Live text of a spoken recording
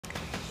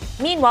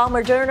Meanwhile,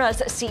 Moderna's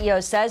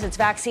CEO says its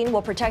vaccine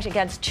will protect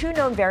against 2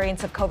 known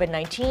variants of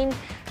COVID-19,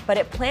 but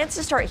it plans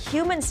to start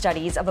human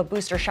studies of a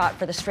booster shot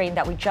for the strain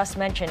that we just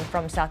mentioned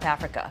from South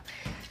Africa.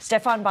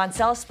 Stefan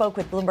Bancel spoke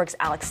with Bloomberg's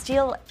Alex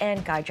Steele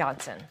and Guy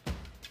Johnson.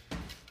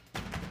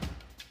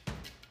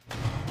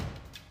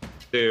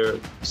 The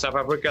South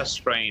Africa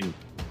strain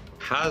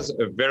has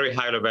a very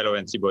high level of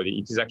antibody.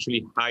 It is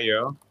actually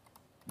higher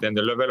than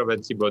the level of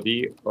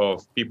antibody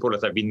of people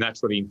that have been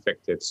naturally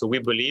infected. So we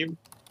believe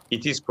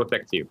it is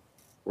protective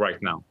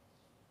right now.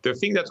 The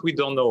thing that we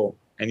don't know,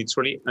 and it's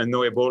really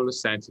unknowable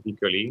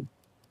scientifically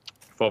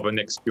for the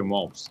next few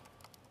months,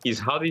 is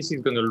how this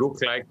is going to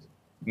look like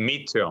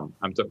midterm.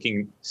 I'm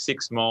talking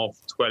 6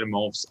 months, 12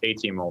 months,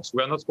 18 months.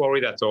 We are not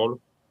worried at all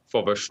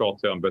for the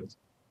short term, but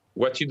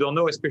what you don't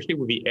know, especially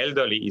with the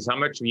elderly, is how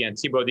much the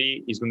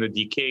antibody is going to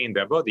decay in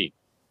their body.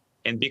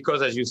 And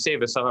because, as you say,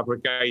 the South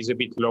Africa is a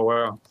bit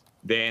lower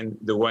than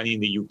the one in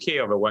the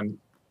UK or the one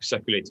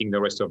circulating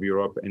the rest of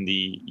Europe and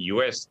the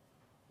US,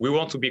 we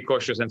want to be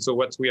cautious. And so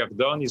what we have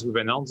done is we've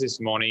announced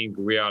this morning,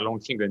 we are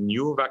launching a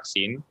new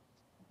vaccine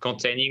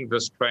containing the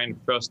strain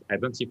first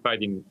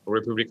identified in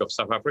Republic of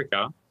South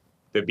Africa,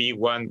 the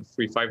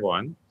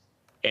B1351.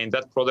 And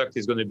that product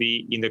is going to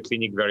be in the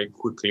clinic very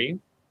quickly.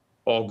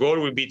 Our goal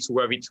will be to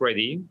have it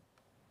ready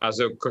as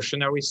a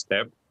cautionary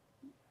step.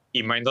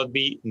 It might not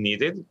be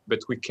needed, but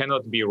we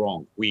cannot be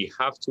wrong. We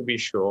have to be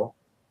sure,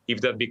 if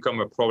that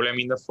becomes a problem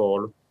in the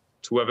fall,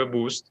 to have a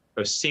boost,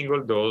 a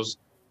single dose,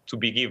 to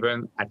be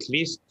given at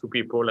least to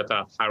people that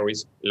are high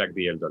risk, like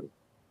the elderly.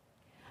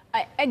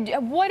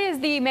 What is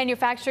the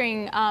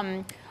manufacturing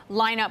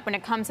lineup when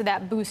it comes to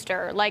that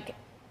booster? Like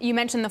you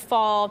mentioned the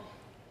fall,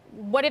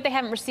 what if they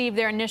haven't received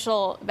their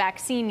initial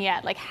vaccine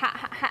yet? Like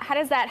how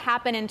does that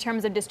happen in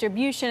terms of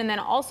distribution and then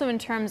also in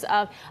terms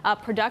of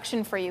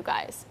production for you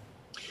guys?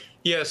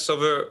 Yes, so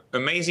the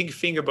amazing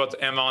thing about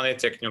mRNA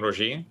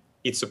technology,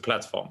 it's a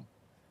platform.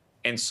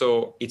 And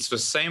so it's the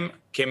same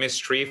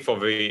chemistry for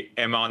the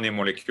mRNA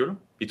molecule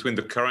between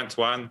the current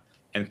one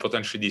and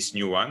potentially this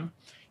new one.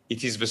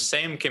 It is the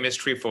same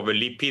chemistry for the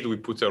lipid we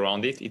put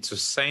around it. It's the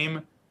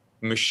same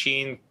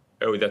machine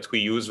that we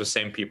use, the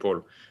same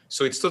people.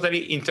 So it's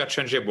totally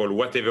interchangeable,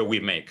 whatever we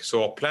make.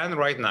 So our plan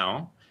right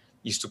now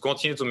is to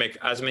continue to make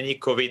as many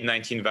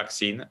COVID-19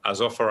 vaccine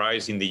as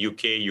authorized in the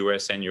UK,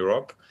 US, and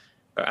Europe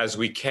as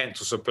we can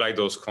to supply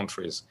those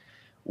countries.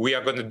 We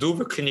are going to do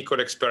the clinical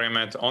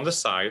experiment on the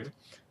side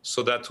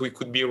so that we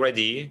could be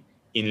ready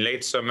in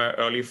late summer,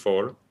 early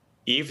fall,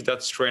 if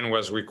that strain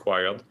was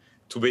required,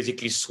 to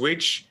basically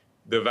switch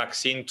the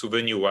vaccine to the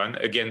new one,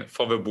 again,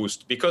 for the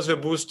boost. Because the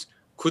boost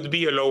could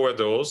be a lower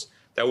dose,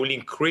 that will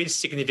increase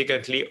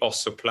significantly our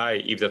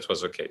supply if that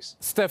was the case.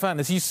 Stefan,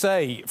 as you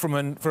say, from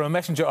a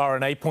messenger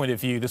RNA point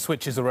of view, the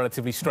switch is a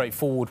relatively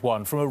straightforward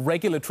one. From a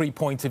regulatory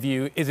point of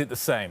view, is it the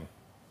same?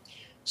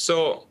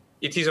 So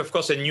it is, of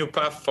course, a new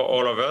path for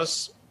all of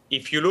us.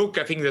 If you look,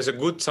 I think there's a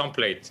good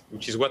template,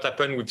 which is what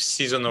happened with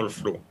seasonal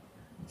flu.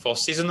 For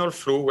seasonal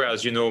flu, where,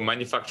 as you know,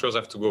 manufacturers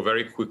have to go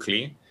very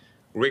quickly,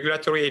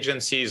 regulatory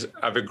agencies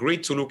have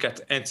agreed to look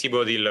at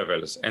antibody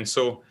levels. And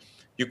so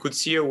you could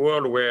see a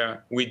world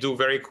where we do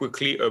very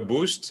quickly a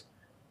boost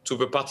to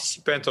the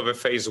participant of a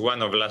phase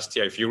 1 of last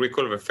year. If you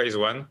recall, the phase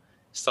 1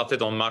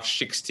 started on March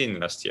 16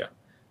 last year.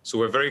 So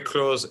we're very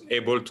close,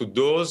 able to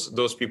dose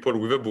those people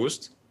with a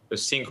boost, a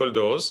single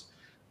dose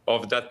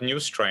of that new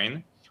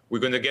strain. We're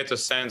going to get a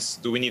sense,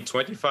 do we need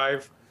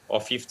 25 or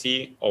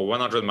 50 or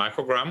 100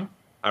 microgram?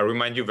 I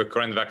remind you, the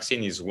current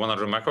vaccine is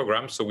 100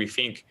 micrograms. So we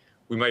think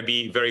we might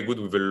be very good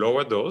with a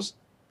lower dose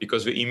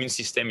because the immune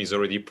system is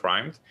already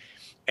primed.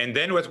 And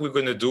then what we're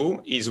going to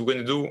do is we're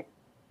going to do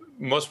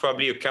most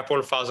probably a couple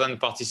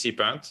thousand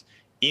participants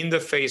in the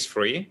phase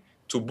 3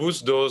 to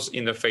boost those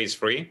in the phase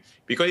 3.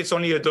 Because it's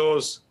only a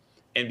dose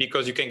and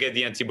because you can get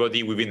the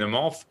antibody within a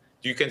month,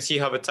 you can see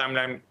how the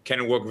timeline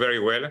can work very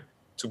well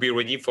to be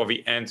ready for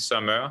the end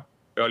summer,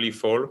 early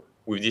fall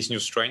with this new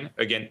strain,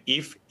 again,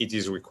 if it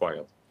is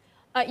required.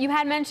 You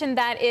had mentioned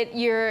that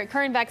your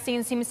current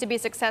vaccine seems to be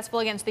successful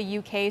against the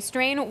UK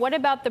strain. What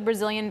about the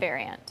Brazilian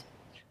variant?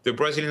 The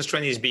Brazilian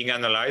strain is being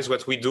analyzed.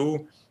 What we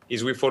do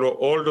is we follow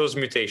all those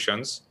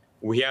mutations.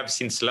 We have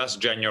since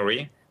last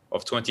January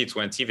of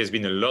 2020, there's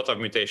been a lot of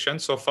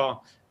mutations. So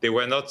far, they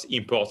were not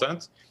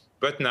important.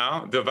 But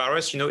now the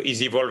virus,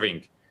 is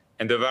evolving.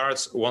 And the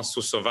virus wants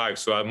to survive.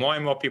 So more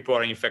and more people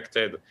are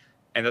infected.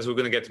 And as we're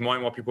going to get more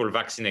and more people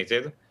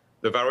vaccinated,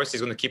 the virus is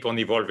going to keep on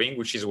evolving,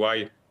 which is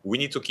why we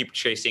need to keep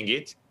chasing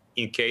it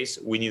in case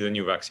we need a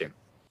new vaccine.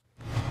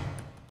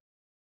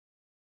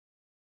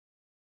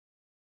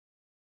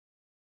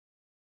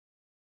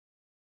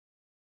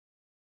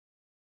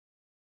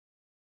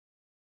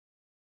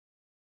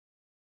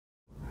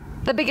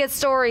 The biggest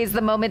stories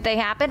the moment they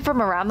happen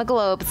from around the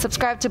globe.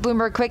 Subscribe to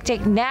Bloomberg Quick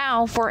Take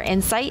now for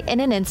insight in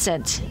an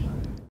instant.